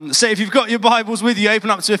So if you've got your Bibles with you, open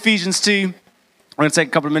up to Ephesians 2. We're going to take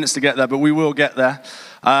a couple of minutes to get there, but we will get there.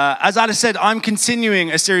 As Alice said, I'm continuing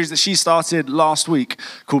a series that she started last week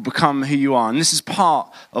called Become Who You Are. And this is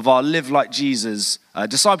part of our Live Like Jesus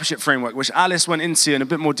discipleship framework, which Alice went into in a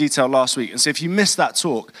bit more detail last week. And so if you missed that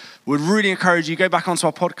talk, we'd really encourage you, go back onto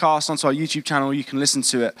our podcast, onto our YouTube channel, you can listen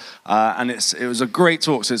to it. And it was a great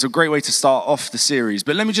talk, so it's a great way to start off the series.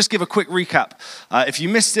 But let me just give a quick recap if you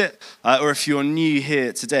missed it or if you're new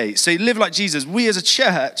here today. So Live Like Jesus, we as a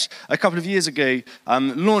church a couple of years ago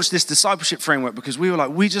launched this discipleship framework because we were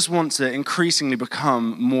like, we just want to increasingly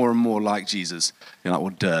become more and more like Jesus. You're like,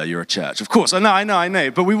 well, duh, you're a church. Of course, I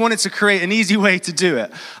know. But we wanted to create an easy way to do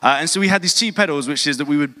it. And so we had these two pedals, which is that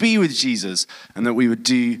we would be with Jesus and that we would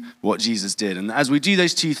do what Jesus did. And as we do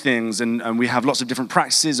those two things, and we have lots of different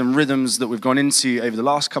practices and rhythms that we've gone into over the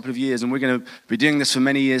last couple of years, and we're going to be doing this for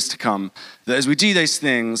many years to come, that as we do those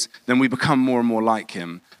things, then we become more and more like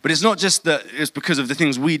him. But it's not just that it's because of the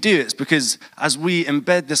things we do, it's because as we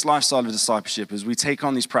embed this lifestyle of discipleship, as we take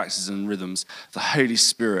on these practices and rhythms, the Holy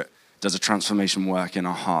Spirit does a transformation work in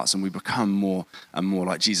our hearts and we become more and more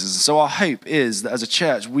like Jesus. And so our hope is that as a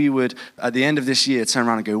church, we would, at the end of this year, turn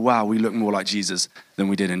around and go, wow, we look more like Jesus than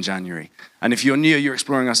we did in January. And if you're new, you're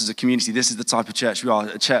exploring us as a community, this is the type of church we are,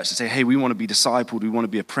 a church to say, hey, we want to be discipled, we want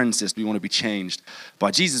to be apprenticed, we want to be changed by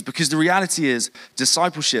Jesus. Because the reality is,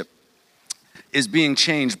 discipleship is being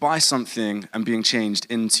changed by something and being changed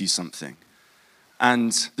into something.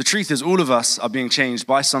 And the truth is, all of us are being changed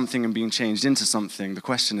by something and being changed into something. The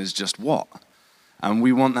question is just what? And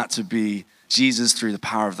we want that to be Jesus through the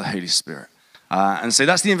power of the Holy Spirit. And so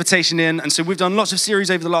that's the invitation in. And so we've done lots of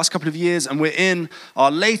series over the last couple of years, and we're in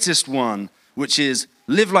our latest one, which is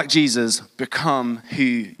Live Like Jesus, Become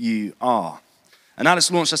Who You Are. And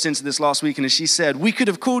Alice launched us into this last week, and as she said, we could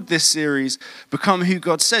have called this series Become Who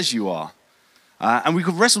God Says You Are. And we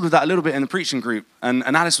wrestled with that a little bit in the preaching group. And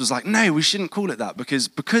Alice was like, no, we shouldn't call it that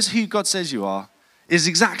because who God says you are is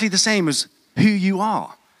exactly the same as who you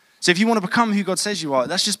are. So if you want to become who God says you are,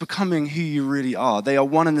 that's just becoming who you really are. They are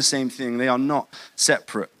one and the same thing. They are not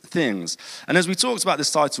separate things. And as we talked about this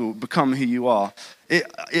title, Become Who You Are,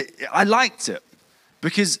 I liked it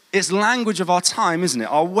because it's language of our time, isn't it?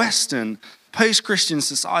 Our Western, post-Christian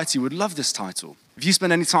society would love this title. If you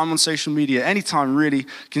spend any time on social media, any time really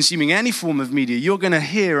consuming any form of media, you're going to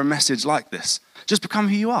hear a message like this. Just become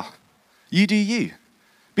who you are. You do you.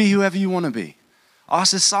 Be whoever you want to be. Our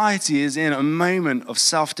society is in a moment of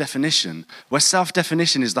self-definition, where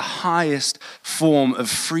self-definition is the highest form of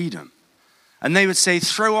freedom. And they would say,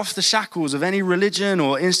 throw off the shackles of any religion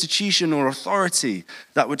or institution or authority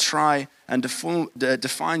that would try and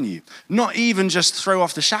define you. Not even just throw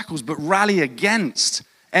off the shackles, but rally against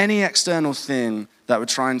any external thing that would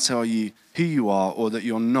try and tell you who you are or that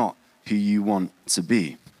you're not who you want to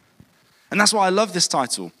be. And that's why I love this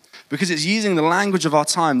title, because it's using the language of our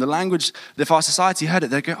time, the language that if our society heard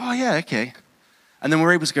it, they'd go, oh yeah, okay. And then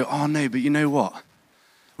we're able to go, oh no, but you know what?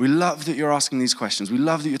 We love that you're asking these questions. We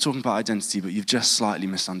love that you're talking about identity, but you've just slightly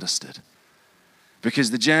misunderstood. Because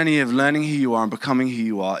the journey of learning who you are and becoming who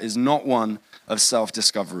you are is not one of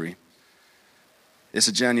self-discovery. It's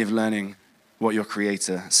a journey of learning what your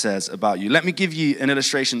Creator says about you. Let me give you an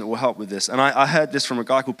illustration that will help with this. And I heard this from a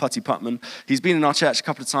guy called Putty Putman. He's been in our church a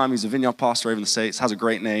couple of times. He's a vineyard pastor over in the States, has a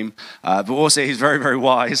great name, but also he's very, very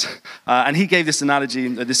wise. And he gave this analogy,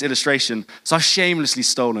 this illustration, so I've shamelessly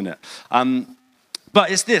stolen it.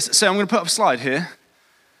 But it's this. So I'm going to put up a slide here.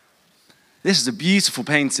 This is a beautiful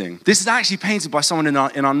painting. This is actually painted by someone in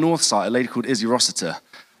our north side, a lady called Izzy Rossiter.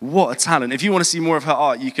 What a talent. If you want to see more of her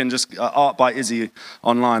art, you can just art by Izzy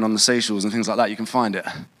online on the socials and things like that. You can find it.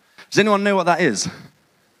 Does anyone know what that is?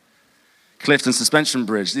 Clifton Suspension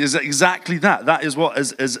Bridge. It's exactly that. That is what,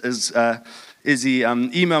 as Izzy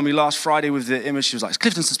emailed me last Friday with the image. She was like, it's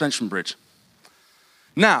Clifton Suspension Bridge.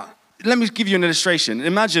 Now, let me give you an illustration.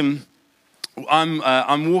 Imagine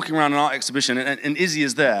I'm walking around an art exhibition and Izzy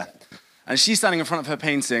is there. And she's standing in front of her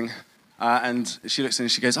painting. And she looks in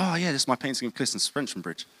and she goes, oh yeah, this is my painting of Clifton Suspension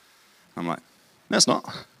Bridge. I'm like, no, it's not.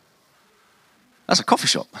 That's a coffee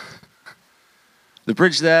shop. The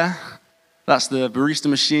bridge there, that's the barista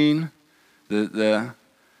machine. The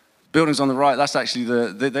buildings on the right, that's actually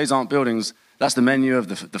those aren't buildings. That's the menu of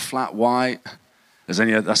the flat white. That's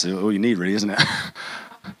all you need really, isn't it?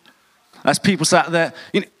 That's people sat there.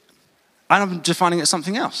 And I'm defining it as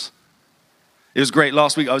something else. It was great.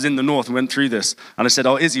 Last week I was in the north and went through this. And I said,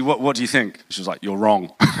 oh, Izzy, what do you think? She was like, you're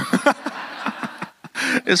wrong.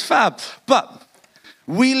 It's fab. But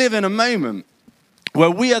we live in a moment where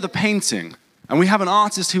we are the painting and we have an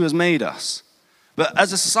artist who has made us. But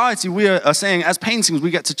as a society, we are saying, as paintings,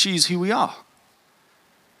 we get to choose who we are.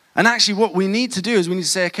 And actually what we need to do is we need to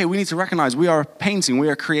say, okay, we need to recognize we are a painting, we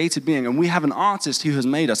are a created being, and we have an artist who has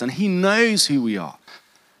made us, and he knows who we are.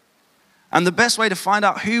 And the best way to find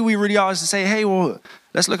out who we really are is to say, hey, well,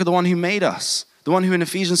 let's look at the one who made us. The one who in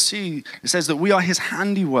Ephesians 2, it says that we are his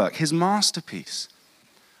handiwork, his masterpiece.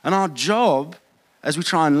 And our job, as we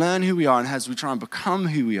try and learn who we are and as we try and become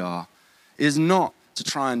who we are, is not to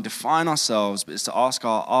try and define ourselves, but it's to ask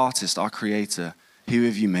our artist, our creator, who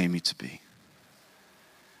have you made me to be?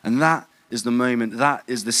 And that is the moment, that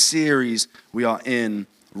is the series we are in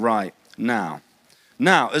right now.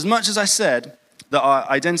 Now, as much as I said that our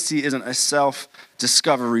identity isn't a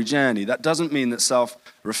self-discovery journey, that doesn't mean that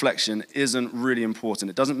self-reflection isn't really important.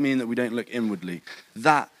 It doesn't mean that we don't look inwardly.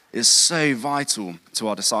 That is so vital to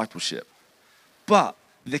our discipleship. But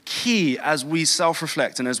the key as we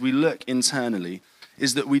self-reflect and as we look internally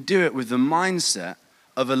is that we do it with the mindset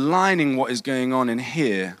of aligning what is going on in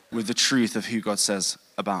here with the truth of who God says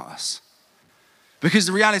about us. Because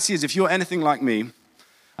the reality is, if you're anything like me,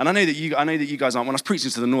 and I know that you guys aren't. When I was preaching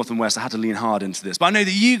to the North and West, I had to lean hard into this. But I know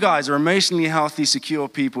that you guys are emotionally healthy, secure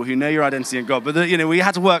people who know your identity in God. But we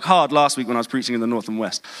had to work hard last week when I was preaching in the North and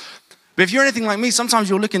West. But if you're anything like me, sometimes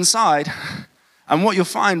you'll look inside, and what you'll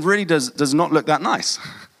find really does not look that nice.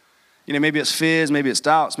 Maybe it's fears, maybe it's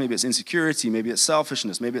doubts, maybe it's insecurity, maybe it's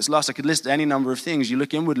selfishness, maybe it's lust. I could list any number of things. You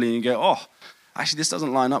look inwardly and you go, oh, actually, this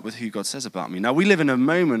doesn't line up with who God says about me. Now, we live in a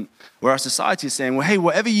moment where our society is saying, well, hey,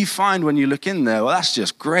 whatever you find when you look in there, well, that's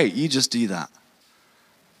just great. You just do that.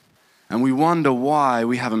 And we wonder why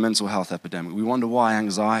we have a mental health epidemic. We wonder why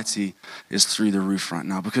anxiety is through the roof right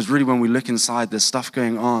now. Because really, when we look inside, there's stuff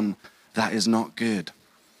going on that is not good.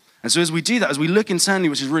 And so as we do that, as we look internally,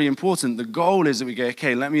 which is really important, the goal is that we go,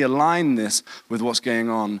 okay, let me align this with what's going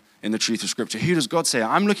on in the truth of Scripture. Who does God say?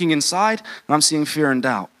 I'm looking inside, and I'm seeing fear and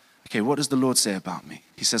doubt. Okay, what does the Lord say about me?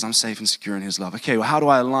 He says I'm safe and secure in his love. Okay, well, how do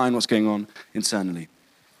I align what's going on internally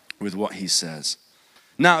with what he says?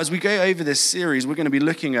 Now, as we go over this series, we're going to be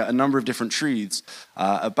looking at a number of different truths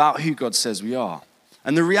about who God says we are.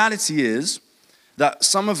 And the reality is that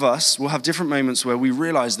some of us will have different moments where we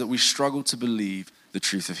realize that we struggle to believe the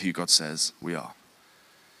truth of who God says we are.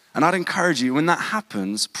 And I'd encourage you, when that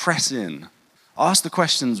happens, press in. Ask the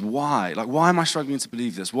questions, why? Like, why am I struggling to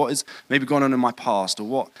believe this? What is maybe going on in my past? Or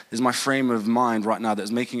what is my frame of mind right now that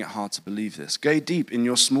is making it hard to believe this? Go deep in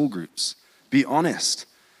your small groups. Be honest.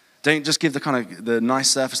 Don't just give the nice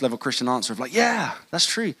surface level Christian answer of like, yeah, that's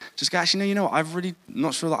true. Just go, actually, no, you know what? I'm really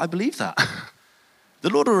not sure that I believe that. The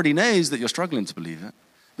Lord already knows that you're struggling to believe it,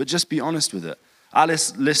 but just be honest with it.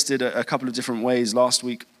 Alice listed a couple of different ways last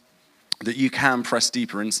week that you can press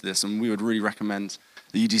deeper into this, and we would really recommend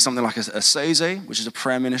that you do something like a Sozo, which is a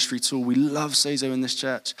prayer ministry tool. We love Sozo in this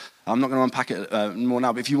church. I'm not going to unpack it more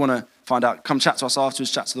now, but if you want to find out, come chat to us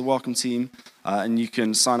afterwards, chat to the welcome team, and you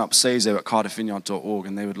can sign up Sozo at cardiffvineyard.org,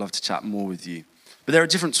 and they would love to chat more with you. But there are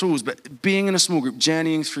different tools, but being in a small group,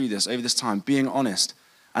 journeying through this over this time, being honest,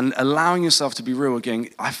 and allowing yourself to be real again.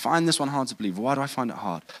 I find this one hard to believe. Why do I find it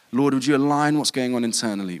hard? Lord, would you align what's going on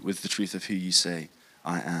internally with the truth of who you say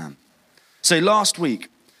I am? So last week,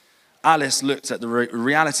 Alice looked at the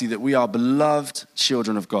reality that we are beloved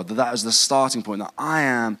children of God, that is the starting point, that I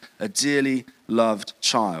am a dearly loved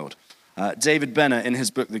child. David Benner, in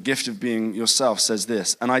his book, The Gift of Being Yourself, says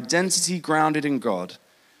this: an identity grounded in God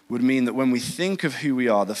would mean that when we think of who we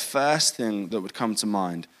are, the first thing that would come to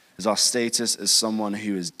mind is our status as someone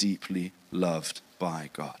who is deeply loved by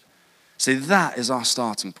God. So that is our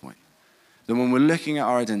starting point. That when we're looking at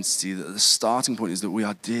our identity, that the starting point is that we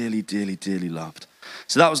are dearly, dearly, dearly loved.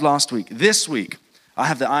 So that was last week. This week, I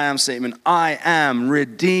have the I am statement, I am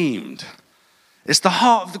redeemed. It's the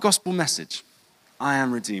heart of the gospel message. I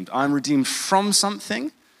am redeemed. I am redeemed from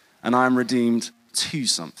something, and I am redeemed to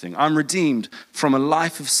something. I'm redeemed from a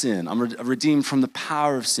life of sin. I'm redeemed from the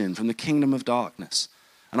power of sin, from the kingdom of darkness.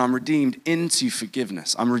 And I'm redeemed into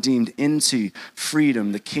forgiveness. I'm redeemed into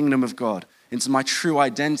freedom, the kingdom of God, into my true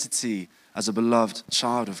identity as a beloved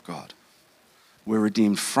child of God. We're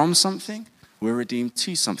redeemed from something. We're redeemed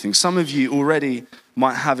to something. Some of you already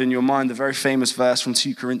might have in your mind the very famous verse from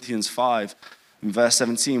 2 Corinthians 5, in verse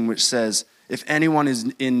 17, which says, if anyone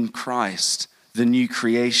is in Christ, the new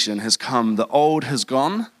creation has come. The old has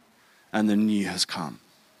gone, and the new has come.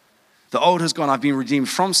 The old has gone, I've been redeemed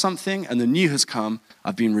from something, and the new has come,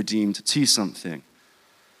 I've been redeemed to something.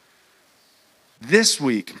 This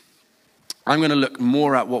week, I'm going to look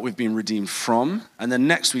more at what we've been redeemed from, and then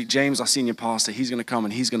next week, James, our senior pastor, he's going to come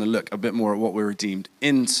and he's going to look a bit more at what we're redeemed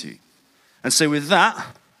into. And so with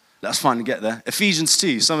that, let's finally get there. Ephesians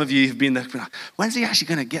 2, some of you have been there, when's he actually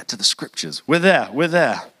going to get to the scriptures? We're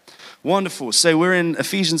there. Wonderful. So we're in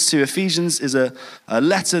Ephesians 2. Ephesians is a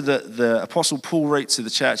letter that the Apostle Paul wrote to the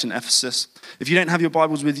church in Ephesus. If you don't have your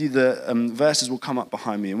Bibles with you, the verses will come up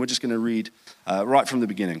behind me, and we're just going to read right from the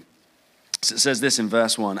beginning. So it says this in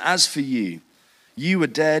verse 1. As for you, you were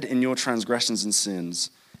dead in your transgressions and sins,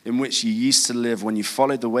 in which you used to live when you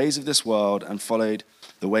followed the ways of this world and followed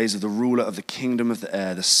the ways of the ruler of the kingdom of the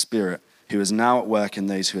air, the Spirit, who is now at work in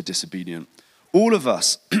those who are disobedient. All of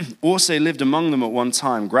us also lived among them at one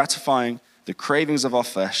time, gratifying the cravings of our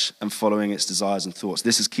flesh and following its desires and thoughts.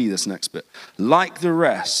 This is key, this next bit. Like the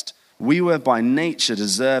rest, we were by nature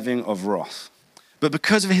deserving of wrath. But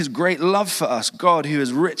because of his great love for us, God, who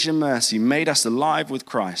is rich in mercy, made us alive with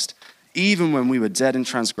Christ, even when we were dead in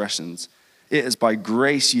transgressions. It is by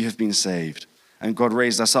grace you have been saved. And God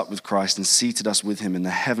raised us up with Christ and seated us with him in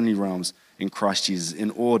the heavenly realms in Christ Jesus, in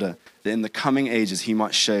order that in the coming ages he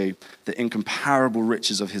might show the incomparable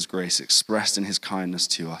riches of his grace expressed in his kindness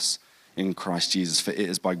to us in Christ Jesus. For it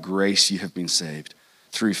is by grace you have been saved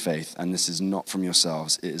through faith, and this is not from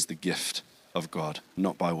yourselves, it is the gift of God,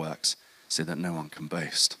 not by works, so that no one can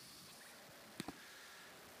boast.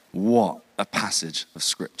 What a passage of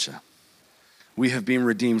scripture. We have been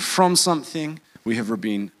redeemed from something, we have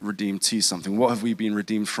been redeemed to something. What have we been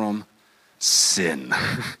redeemed from? Sin.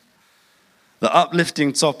 The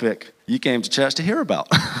uplifting topic you came to church to hear about.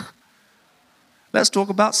 Let's talk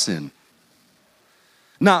about sin.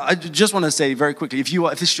 Now, I just want to say very quickly, if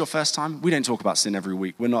this is your first time, we don't talk about sin every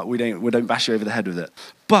week. We don't bash you over the head with it.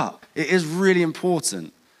 But it is really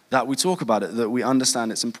important that we talk about it, that we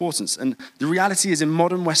understand its importance. And the reality is, in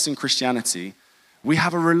modern Western Christianity, we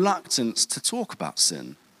have a reluctance to talk about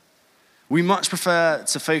sin. We much prefer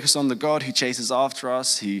to focus on the God who chases after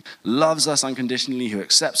us, who loves us unconditionally, who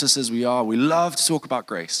accepts us as we are. We love to talk about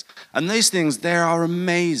grace. And those things, they are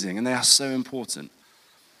amazing and they are so important.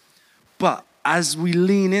 But as we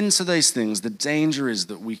lean into those things, the danger is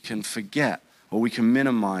that we can forget or we can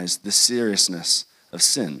minimize the seriousness of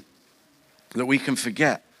sin. That we can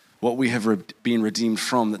forget what we have been redeemed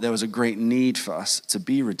from, that there was a great need for us to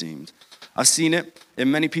be redeemed. I've seen it in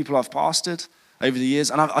many people I've pastored over the years,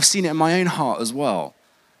 and I've seen it in my own heart as well,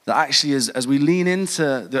 that actually as we lean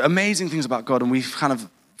into the amazing things about God and we've kind of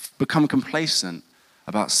become complacent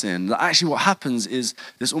about sin, that actually what happens is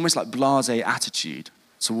this almost like blasé attitude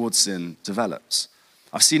towards sin develops.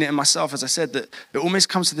 I've seen it in myself, as I said, that it almost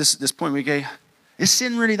comes to this point where we go, is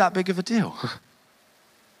sin really that big of a deal?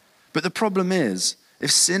 But the problem is, if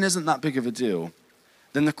sin isn't that big of a deal,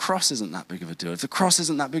 then the cross isn't that big of a deal. If the cross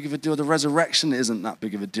isn't that big of a deal, the resurrection isn't that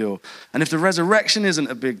big of a deal. And if the resurrection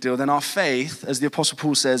isn't a big deal, then our faith, as the Apostle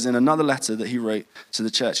Paul says in another letter that he wrote to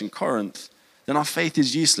the church in Corinth, then our faith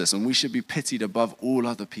is useless and we should be pitied above all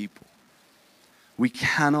other people. We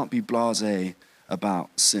cannot be blasé about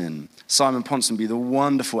sin. Simon Ponsonby, the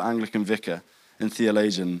wonderful Anglican vicar and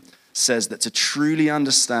theologian, says that to truly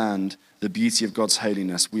understand the beauty of God's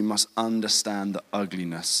holiness, we must understand the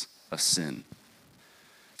ugliness of sin.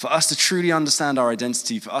 For us to truly understand our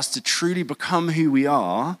identity, for us to truly become who we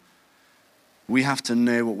are, we have to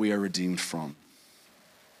know what we are redeemed from.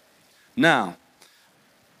 Now,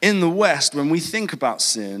 in the West, when we think about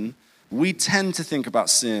sin, we tend to think about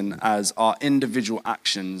sin as our individual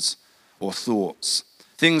actions or thoughts.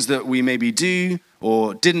 Things that we maybe do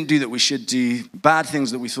or didn't do that we should do, bad things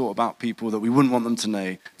that we thought about people that we wouldn't want them to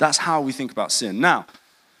know. That's how we think about sin. Now,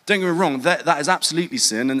 don't get me wrong, that is absolutely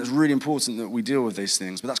sin, and it's really important that we deal with those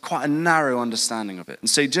things, but that's quite a narrow understanding of it. And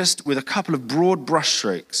so just with a couple of broad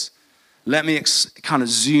brushstrokes, let me kind of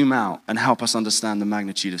zoom out and help us understand the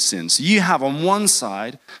magnitude of sin. So you have on one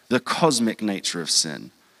side the cosmic nature of sin.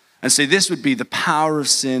 And so this would be the power of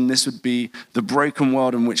sin. This would be the broken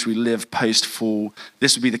world in which we live post-fall.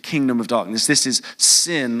 This would be the kingdom of darkness. This is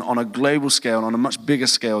sin on a global scale, on a much bigger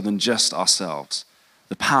scale than just ourselves.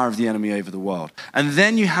 The power of the enemy over the world. And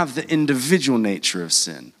then you have the individual nature of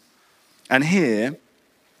sin. And here,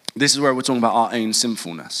 this is where we're talking about our own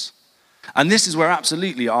sinfulness. And this is where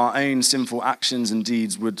absolutely our own sinful actions and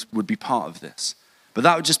deeds would be part of this. But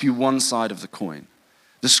that would just be one side of the coin.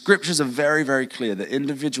 The scriptures are very, very clear that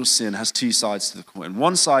individual sin has two sides to the coin.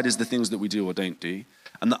 One side is the things that we do or don't do.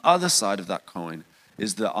 And the other side of that coin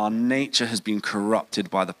is that our nature has been corrupted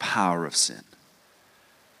by the power of sin.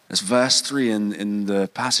 As verse 3 in the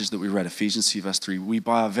passage that we read, Ephesians 2 verse 3, we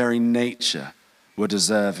by our very nature were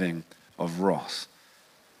deserving of wrath.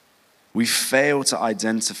 We fail to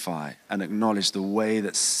identify and acknowledge the way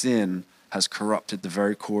that sin has corrupted the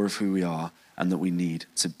very core of who we are and that we need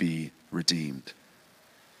to be redeemed.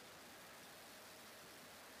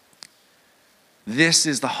 This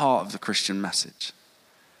is the heart of the Christian message.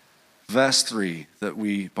 Verse 3, that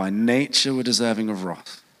we by nature were deserving of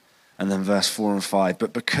wrath. And then verse 4 and 5,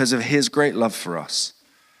 but because of his great love for us,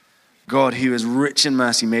 God, who is rich in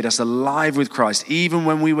mercy, made us alive with Christ, even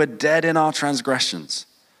when we were dead in our transgressions.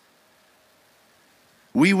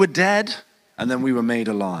 We were dead, and then we were made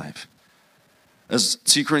alive. As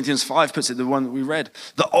 2 Corinthians 5 puts it, the one that we read,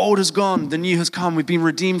 the old has gone, the new has come. We've been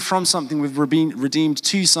redeemed from something. We've been redeemed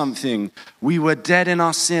to something. We were dead in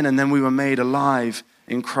our sin, and then we were made alive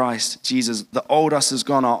in Christ Jesus. The old us has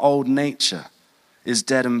gone. Our old nature is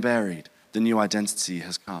dead and buried. The new identity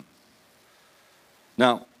has come.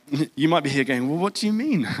 Now, you might be here going, well, what do you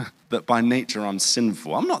mean that by nature I'm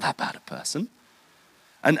sinful? I'm not that bad a person.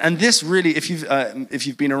 And this really, if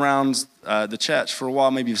you've been around the church for a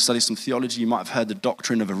while, maybe you've studied some theology, you might have heard the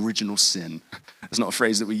doctrine of original sin. It's not a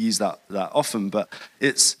phrase that we use that often, but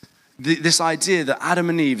it's this idea that Adam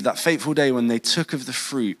and Eve, that fateful day when they took of the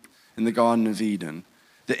fruit in the Garden of Eden,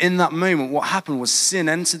 that in that moment what happened was sin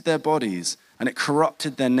entered their bodies and it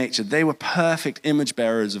corrupted their nature. They were perfect image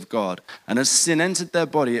bearers of God. And as sin entered their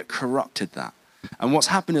body, it corrupted that. And what's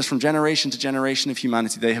happened is from generation to generation of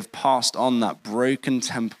humanity, they have passed on that broken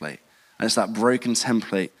template. And it's that broken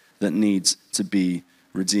template that needs to be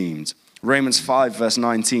redeemed. Romans 5, verse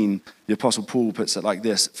 19, the Apostle Paul puts it like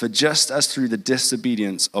this: for just as through the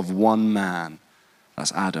disobedience of one man,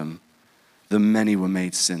 that's Adam, the many were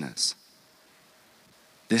made sinners.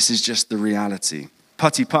 This is just the reality.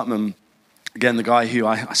 Putty Putnam, again, the guy who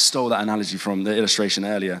I stole that analogy from, the illustration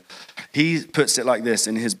earlier, he puts it like this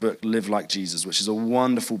in his book, Live Like Jesus, which is a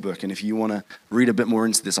wonderful book. And if you want to read a bit more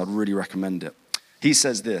into this, I'd really recommend it. He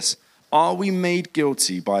says this: are we made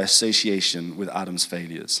guilty by association with Adam's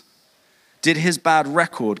failures? Did his bad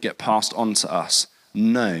record get passed on to us?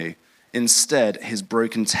 No. Instead, his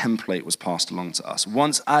broken template was passed along to us.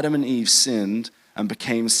 Once Adam and Eve sinned and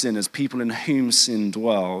became sinners, people in whom sin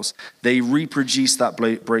dwells, they reproduced that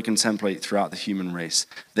broken template throughout the human race.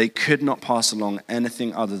 They could not pass along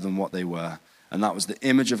anything other than what they were, and that was the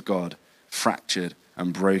image of God fractured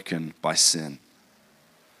and broken by sin.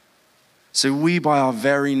 So we, by our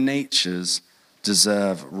very natures,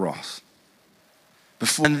 deserve wrath.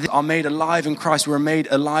 Before we are made alive in Christ, we're made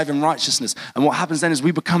alive in righteousness. And what happens then is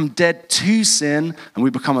we become dead to sin and we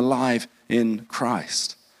become alive in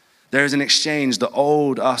Christ. There is an exchange. The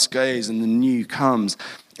old us goes and the new comes.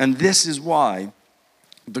 And this is why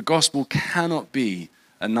the gospel cannot be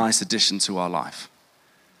a nice addition to our life.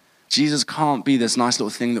 Jesus can't be this nice little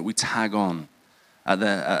thing that we tag on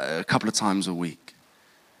a couple of times a week.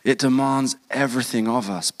 It demands everything of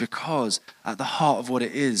us because at the heart of what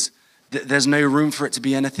it is, there's no room for it to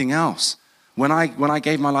be anything else. When I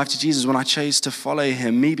gave my life to Jesus, when I chose to follow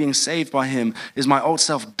him, me being saved by him is my old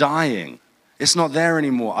self dying. It's not there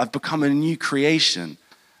anymore. I've become a new creation.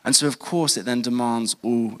 And so, of course, it then demands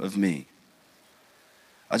all of me.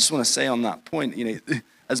 I just want to say on that point,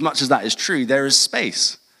 as much as that is true, there is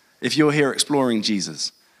space. If you're here exploring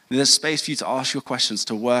Jesus, there's space for you to ask your questions,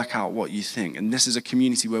 to work out what you think. And this is a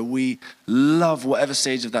community where we love whatever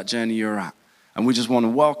stage of that journey you're at. And we just want to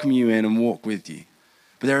welcome you in and walk with you.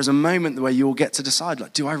 But there is a moment where you'll get to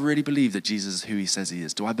decide, do I really believe that Jesus is who he says he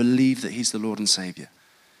is? Do I believe that he's the Lord and Savior?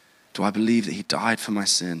 Do I believe that he died for my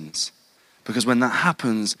sins? Because when that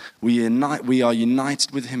happens, we are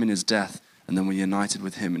united with him in his death, and then we're united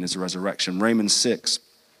with him in his resurrection. Romans 6,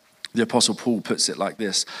 the Apostle Paul puts it like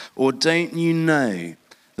this: or don't you know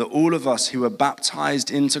that all of us who were baptized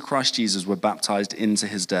into Christ Jesus were baptized into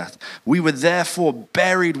his death? We were therefore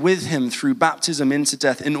buried with him through baptism into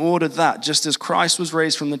death, in order that, just as Christ was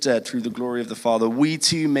raised from the dead through the glory of the Father, we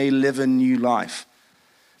too may live a new life.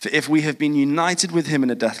 For if we have been united with him in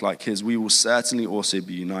a death like his, we will certainly also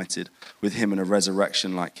be united with him in a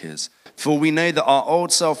resurrection like his. For we know that our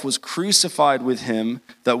old self was crucified with him,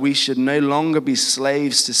 that we should no longer be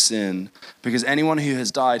slaves to sin, because anyone who has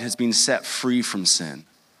died has been set free from sin.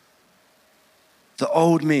 The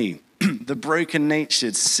old me, the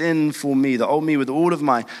broken-natured, sinful me, the old me with all of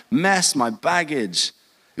my mess, my baggage,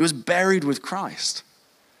 it was buried with Christ.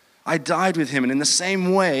 I died with him, and in the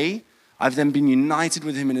same way, I've then been united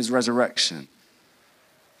with him in his resurrection.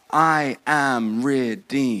 I am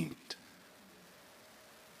redeemed.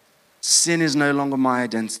 Sin is no longer my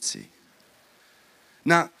identity.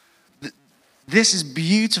 Now, this is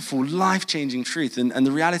beautiful, life-changing truth, and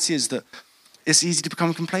the reality is that it's easy to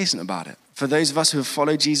become complacent about it. For those of us who have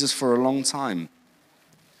followed Jesus for a long time,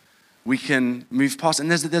 we can move past it.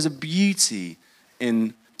 And there's a beauty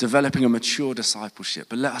in developing a mature discipleship.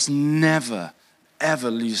 But let us never,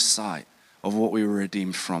 ever lose sight of what we were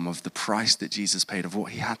redeemed from, of the price that Jesus paid, of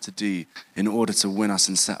what he had to do in order to win us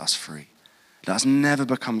and set us free. Let us never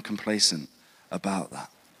become complacent about that.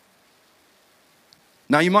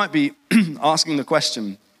 Now, you might be asking the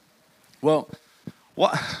question, Well,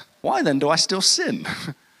 why then do I still sin?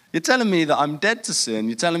 You're telling me that I'm dead to sin.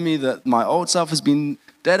 You're telling me that my old self has been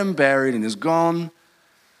dead and buried and is gone.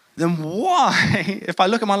 Then why, if I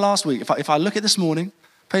look at my last week, if I look at this morning,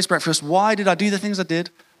 post-breakfast, why did I do the things I did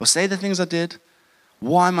or say the things I did?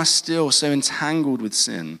 Why am I still so entangled with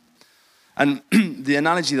sin? And the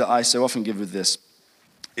analogy that I so often give with this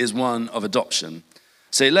is one of adoption.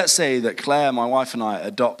 So let's say that Claire, my wife, and I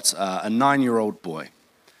adopt a 9-year-old boy.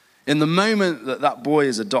 In the moment that that boy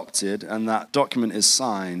is adopted and that document is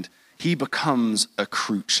signed, he becomes a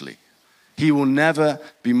Cruchley. He will never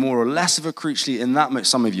be more or less of a Cruchley. In that moment,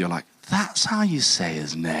 some of you are like, that's how you say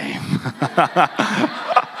his name.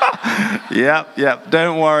 Yep,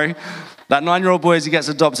 don't worry. That 9-year-old boy, as he gets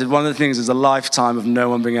adopted, one of the things is a lifetime of no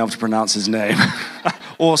one being able to pronounce his name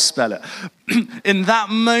or spell it. In that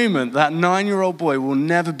moment, that 9-year-old boy will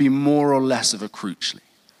never be more or less of a Cruchley.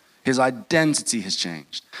 His identity has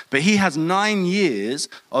changed. But he has 9 years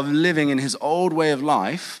of living in his old way of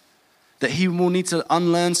life that he will need to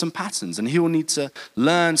unlearn some patterns, and he will need to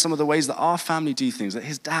learn some of the ways that our family do things, that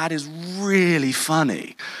his dad is really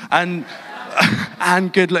funny and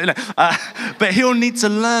good looking. But he'll need to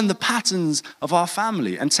learn the patterns of our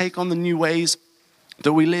family and take on the new ways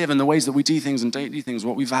that we live and the ways that we do things and don't do things,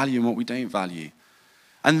 what we value and what we don't value.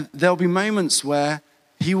 And there'll be moments where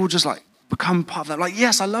he will just become part of that. Like,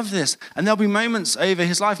 yes, I love this. And there'll be moments over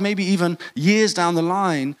his life, maybe even years down the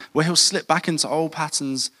line, where he'll slip back into old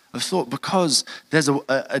patterns of thought because there's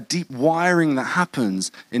a deep wiring that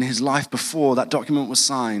happens in his life before that document was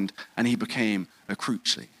signed and he became a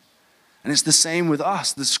Cruchley. And it's the same with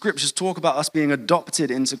us. The scriptures talk about us being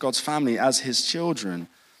adopted into God's family as his children.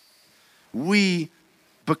 We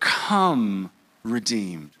become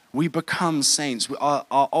redeemed. We become saints.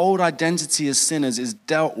 Our old identity as sinners is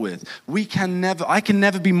dealt with. I can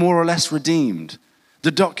never be more or less redeemed. The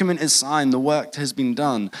document is signed, the work has been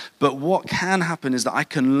done. But what can happen is that I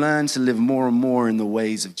can learn to live more and more in the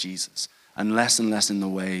ways of Jesus and less in the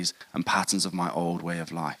ways and patterns of my old way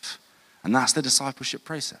of life. And that's the discipleship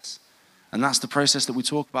process. And that's the process that we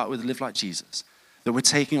talk about with Live Like Jesus. That we're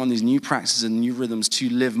taking on these new practices and new rhythms to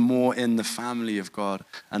live more in the family of God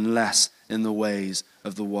and less in the ways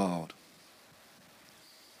of the world.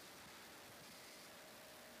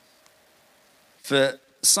 For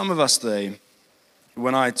some of us, though,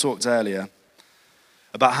 when I talked earlier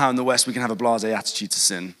about how in the West we can have a blasé attitude to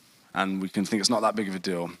sin and we can think it's not that big of a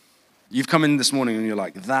deal, you've come in this morning and you're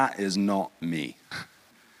like, that is not me.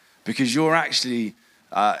 Because you're actually,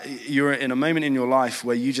 you're in a moment in your life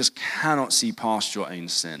where you just cannot see past your own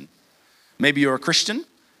sin. Maybe you're a Christian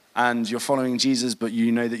and you're following Jesus, but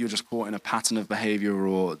you know that you're just caught in a pattern of behavior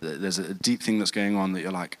or there's a deep thing that's going on that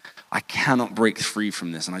you're like, I cannot break free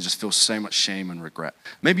from this and I just feel so much shame and regret.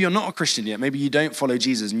 Maybe you're not a Christian yet. Maybe you don't follow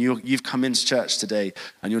Jesus and you've come into church today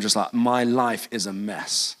and you're just like, my life is a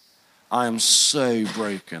mess. I am so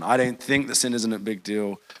broken. I don't think that sin isn't a big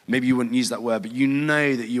deal. Maybe you wouldn't use that word, but you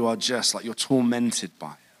know that you are just like you're tormented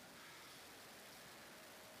by it.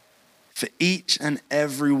 For each and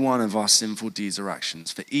every one of our sinful deeds or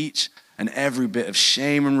actions, for each and every bit of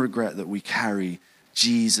shame and regret that we carry,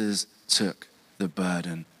 Jesus took the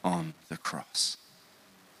burden on the cross.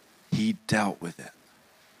 He dealt with it.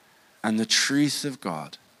 And the truth of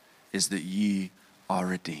God is that you are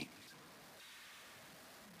redeemed.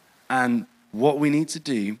 And what we need to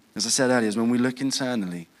do, as I said earlier, is when we look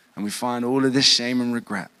internally and we find all of this shame and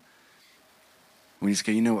regret, we need to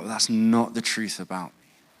go, you know what, that's not the truth about me.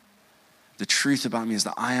 The truth about me is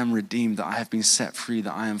that I am redeemed, that I have been set free,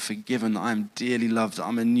 that I am forgiven, that I am dearly loved, that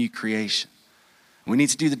I'm a new creation. We need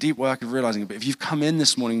to do the deep work of realizing it. But if you've come in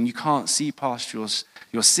this morning and you can't see past your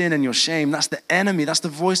sin and your shame, that's the enemy. That's the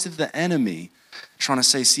voice of the enemy trying to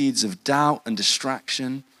sow seeds of doubt and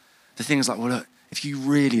distraction. The thing is like, well, look, if you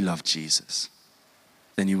really love Jesus,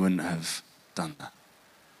 then you wouldn't have done that.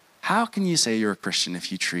 How can you say you're a Christian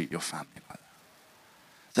if you treat your family like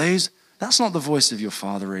that? That's not the voice of your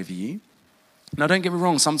Father over you. Now, don't get me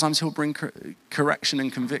wrong. Sometimes he'll bring correction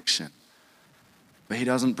and conviction, but he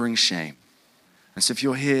doesn't bring shame. And so if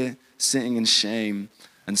you're here sitting in shame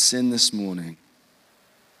and sin this morning,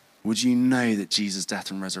 would you know that Jesus'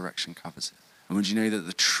 death and resurrection covers it? And would you know that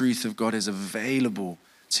the truth of God is available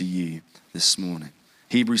to you this morning?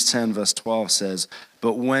 Hebrews 10 verse 12 says,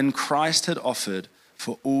 but when Christ had offered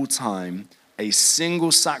for all time a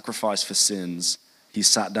single sacrifice for sins, he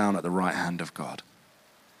sat down at the right hand of God.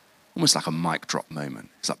 Almost like a mic drop moment.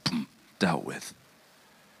 It's like, boom, dealt with.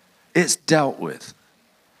 It's dealt with.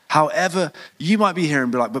 However, you might be here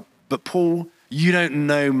and be like, but Paul, you don't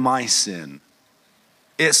know my sin.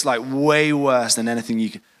 It's like way worse than anything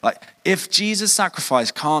you can. Like, if Jesus'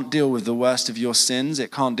 sacrifice can't deal with the worst of your sins,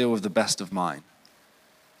 it can't deal with the best of mine.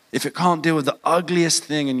 If it can't deal with the ugliest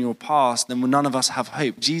thing in your past, then none of us have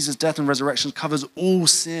hope. Jesus' death and resurrection covers all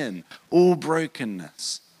sin, all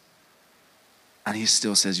brokenness. And he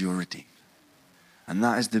still says you're redeemed. And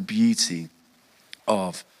that is the beauty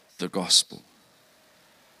of the gospel.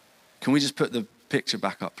 Can we just put the picture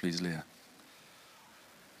back up, please, Leah?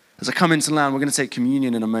 As I come into land, we're going to take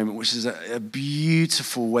communion in a moment, which is a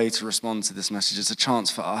beautiful way to respond to this message. It's a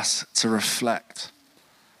chance for us to reflect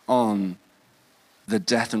on the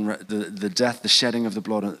death, the shedding of the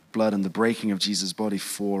blood, and the breaking of Jesus' body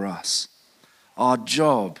for us. Our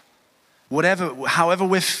job, however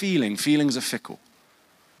we're feeling, feelings are fickle.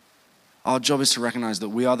 Our job is to recognize that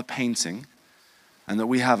we are the painting, and that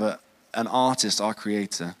we have an artist, our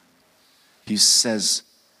creator, who says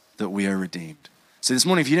that we are redeemed. So this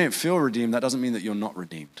morning, if you don't feel redeemed, that doesn't mean that you're not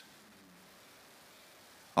redeemed.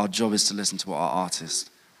 Our job is to listen to what our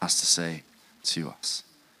artist has to say to us.